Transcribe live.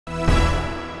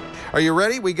Are you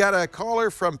ready? We got a caller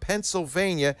from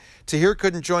Pennsylvania. Tahir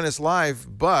couldn't join us live,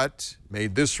 but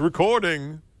made this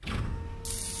recording.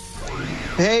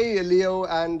 Hey, Leo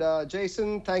and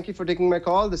Jason. Thank you for taking my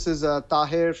call. This is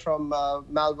Tahir from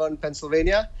Malvern,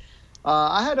 Pennsylvania.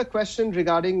 I had a question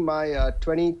regarding my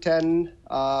 2010,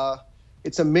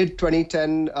 it's a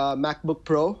mid-2010 MacBook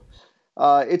Pro.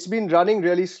 It's been running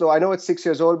really slow. I know it's 6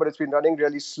 years old, but it's been running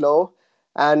really slow.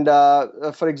 And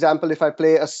for example, if I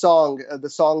play a song, the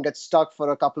song gets stuck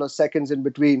for a couple of seconds in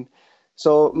between.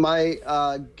 So my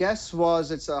guess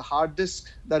was it's a hard disk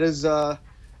that is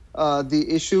the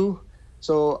issue.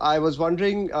 So I was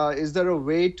wondering, is there a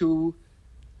way to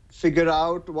figure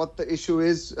out what the issue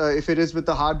is, if it is with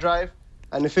the hard drive?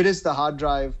 And if it is the hard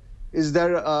drive, is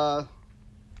there a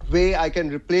way I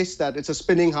can replace that? It's a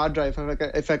spinning hard drive,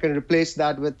 if I can replace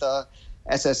that with a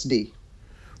SSD.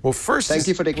 Well, first, thank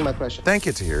you for taking my question. Thank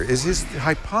you, Tahir. Is his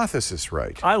hypothesis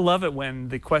right? I love it when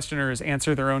the questioners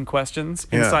answer their own questions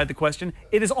inside the question.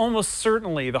 It is almost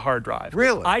certainly the hard drive.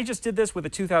 Really? I just did this with a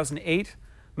 2008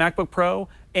 MacBook Pro,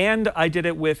 and I did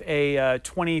it with a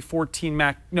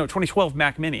 2012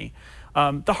 Mac Mini.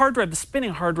 The hard drive, the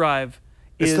spinning hard drive,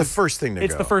 it's the first thing to go.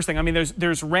 It's the first thing. I mean,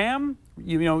 there's RAM.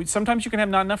 You know, sometimes you can have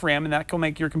not enough RAM, and that can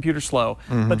make your computer slow.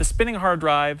 But the spinning hard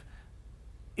drive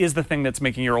is the thing that's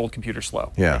making your old computer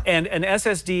slow. Yeah. And an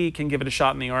SSD can give it a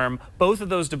shot in the arm. Both of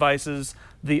those devices,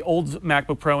 the old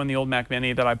MacBook Pro and the old Mac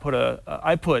Mini, that I put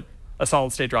a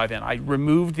solid state drive in. I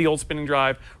removed the old spinning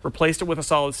drive, replaced it with a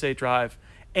solid state drive.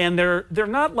 And they're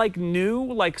not like new,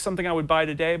 like something I would buy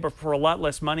today, but for a lot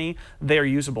less money, they're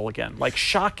usable again, like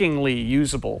shockingly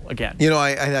usable again. You know,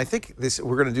 I think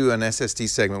we're going to do an SSD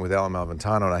segment with Alan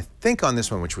Malventano, and I think on this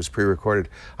one, which was pre-recorded,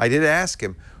 I did ask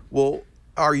him, well,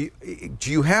 do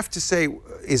you have to say,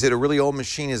 is it a really old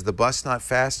machine? Is the bus not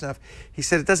fast enough? He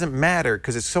said it doesn't matter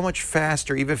because it's so much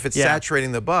faster, even if it's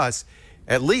saturating the bus.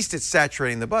 At least it's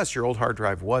saturating the bus. Your old hard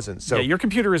drive wasn't. So yeah, your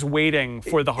computer is waiting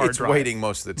for the hard drive. It's waiting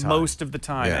most of the time. Most of the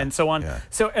time, and so on.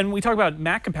 So, and we talk about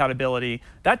Mac compatibility.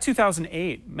 That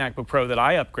 2008 MacBook Pro that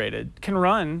I upgraded can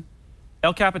run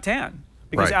El Capitan,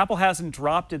 because Apple hasn't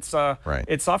dropped its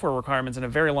software requirements in a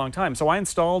very long time. So I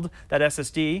installed that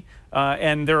SSD,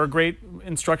 and there are great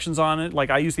instructions on it. Like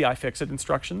I use the iFixit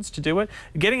instructions to do it.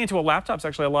 Getting into a laptop is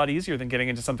actually a lot easier than getting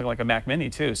into something like a Mac Mini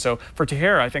too. So for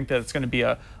Tahir, I think that it's going to be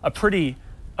a pretty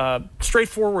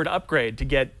straightforward upgrade to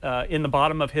get in the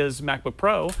bottom of his MacBook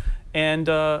Pro and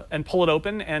pull it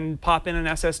open and pop in an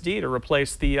SSD to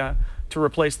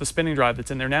replace the spinning drive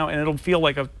that's in there now, and it'll feel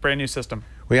like a brand new system.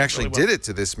 We actually did it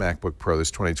to this MacBook Pro, this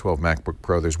 2012 MacBook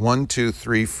Pro. There's 1, 2,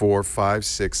 3, 4, 5,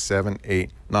 6, 7,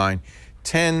 8, 9,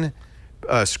 10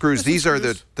 screws. These are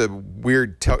the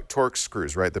weird torque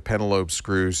screws, right? The pentalobe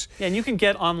screws. Yeah, and you can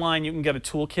get online, you can get a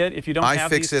toolkit. If you don't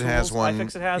have these tools, iFixit has one.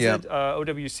 iFixit has it.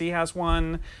 OWC has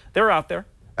one. They're out there.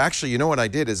 Actually, you know what I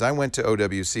did is I went to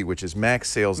OWC, which is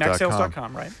MacSales.com.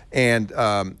 MacSales.com, right. And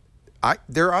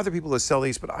there are other people that sell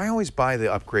these, but I always buy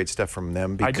the upgrade stuff from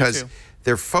them because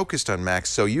they're focused on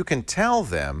Macs, so you can tell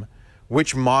them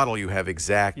which model you have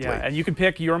exactly. Yeah, and you can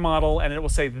pick your model, and it will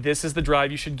say, this is the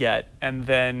drive you should get. And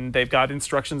then they've got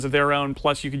instructions of their own,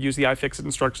 plus you could use the iFixit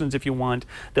instructions if you want.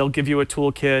 They'll give you a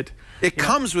toolkit. It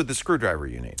comes with the screwdriver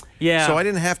you need. Yeah. So I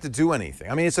didn't have to do anything.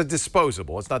 I mean, it's a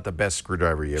disposable. It's not the best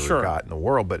screwdriver you ever got in the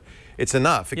world, but it's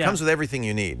enough. It comes with everything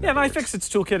you need. Yeah, and iFixit's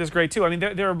toolkit is great too. I mean,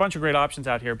 there are a bunch of great options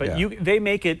out here, but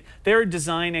they're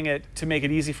designing it to make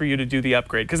it easy for you to do the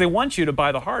upgrade, because they want you to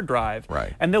buy the hard drive,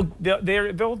 and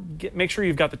they'll make sure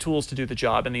you've got the tools to do the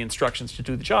job and the instructions to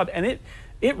do the job, and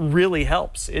it really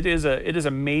helps. It is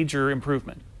a major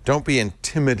improvement. Don't be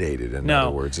intimidated, in other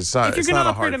words. It's not, if you're going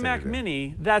to upgrade a Mac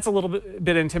Mini, that's a little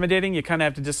bit intimidating. You kind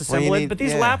of have to disassemble it. But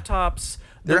these laptops,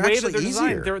 the way that they're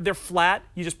designed, they're flat.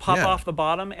 You just pop off the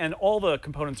bottom, and all the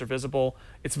components are visible.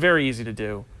 It's very easy to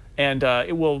do, and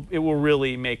it will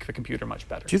really make the computer much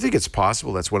better. Do you think it's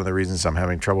possible that's one of the reasons I'm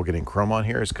having trouble getting Chrome on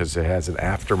here is because it has an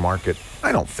aftermarket?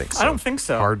 I don't think so. I don't think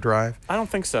so. Hard drive? I don't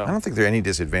think so. I don't think there are any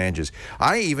disadvantages.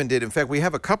 I even did, in fact, we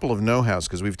have a couple of know-hows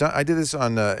because I did this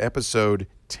on episode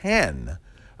 10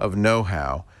 of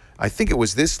Know-How. I think it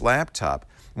was this laptop.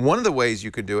 One of the ways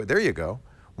you could do it, there you go.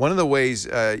 One of the ways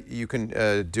you can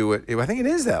do it, I think it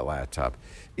is that laptop,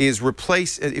 is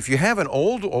replace, if you have an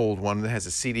old one that has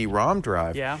a CD-ROM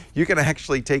drive, you can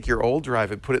actually take your old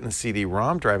drive and put it in the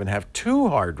CD-ROM drive and have 2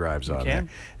 hard drives on there.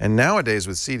 And nowadays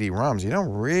with CD-ROMs, you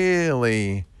don't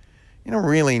really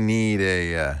need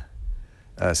a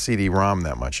CD-ROM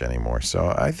that much anymore.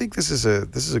 So I think this is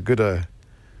a good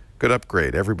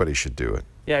upgrade. Everybody should do it.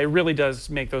 Yeah, it really does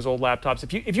make those old laptops.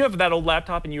 If you have that old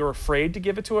laptop and you're afraid to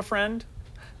give it to a friend,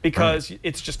 because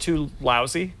it's just too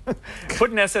lousy.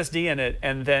 Put an SSD in it,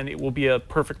 and then it will be a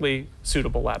perfectly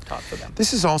suitable laptop for them.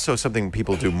 This is also something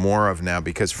people do more of now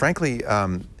because, frankly,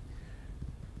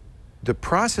 the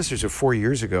processors of 4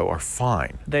 years ago are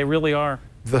fine. They really are.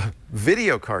 The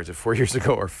video cards of 4 years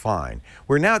ago are fine.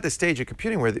 We're now at the stage of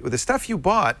computing where the stuff you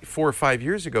bought 4 or 5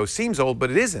 years ago seems old, but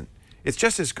it isn't. It's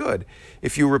just as good.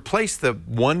 If you replace the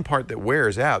one part that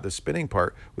wears out, the spinning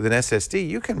part, with an SSD,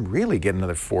 you can really get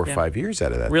another 4 or 5 years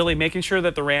out of that. Really making sure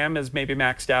that the RAM is maybe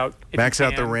maxed out. Max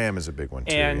out the RAM is a big one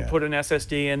too. And put an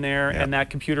SSD in there, and that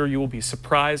computer, you will be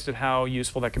surprised at how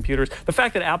useful that computer is. The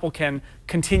fact that Apple can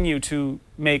continue to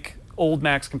make old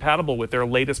Macs compatible with their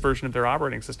latest version of their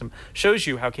operating system shows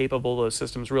you how capable those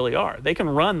systems really are. They can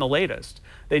run the latest.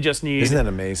 They just need Isn't that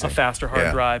amazing? A faster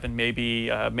hard drive and maybe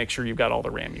make sure you've got all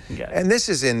the RAM you can get. And this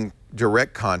is in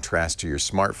direct contrast to your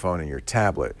smartphone and your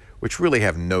tablet, which really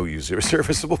have no user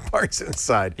serviceable parts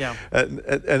inside. Yeah.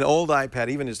 An old iPad,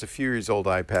 even just a few years old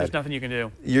iPad, there's nothing you can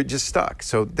do. You're just stuck.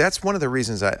 So that's one of the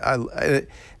reasons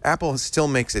Apple still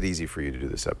makes it easy for you to do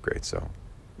this upgrade. So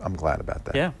I'm glad about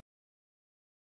that. Yeah.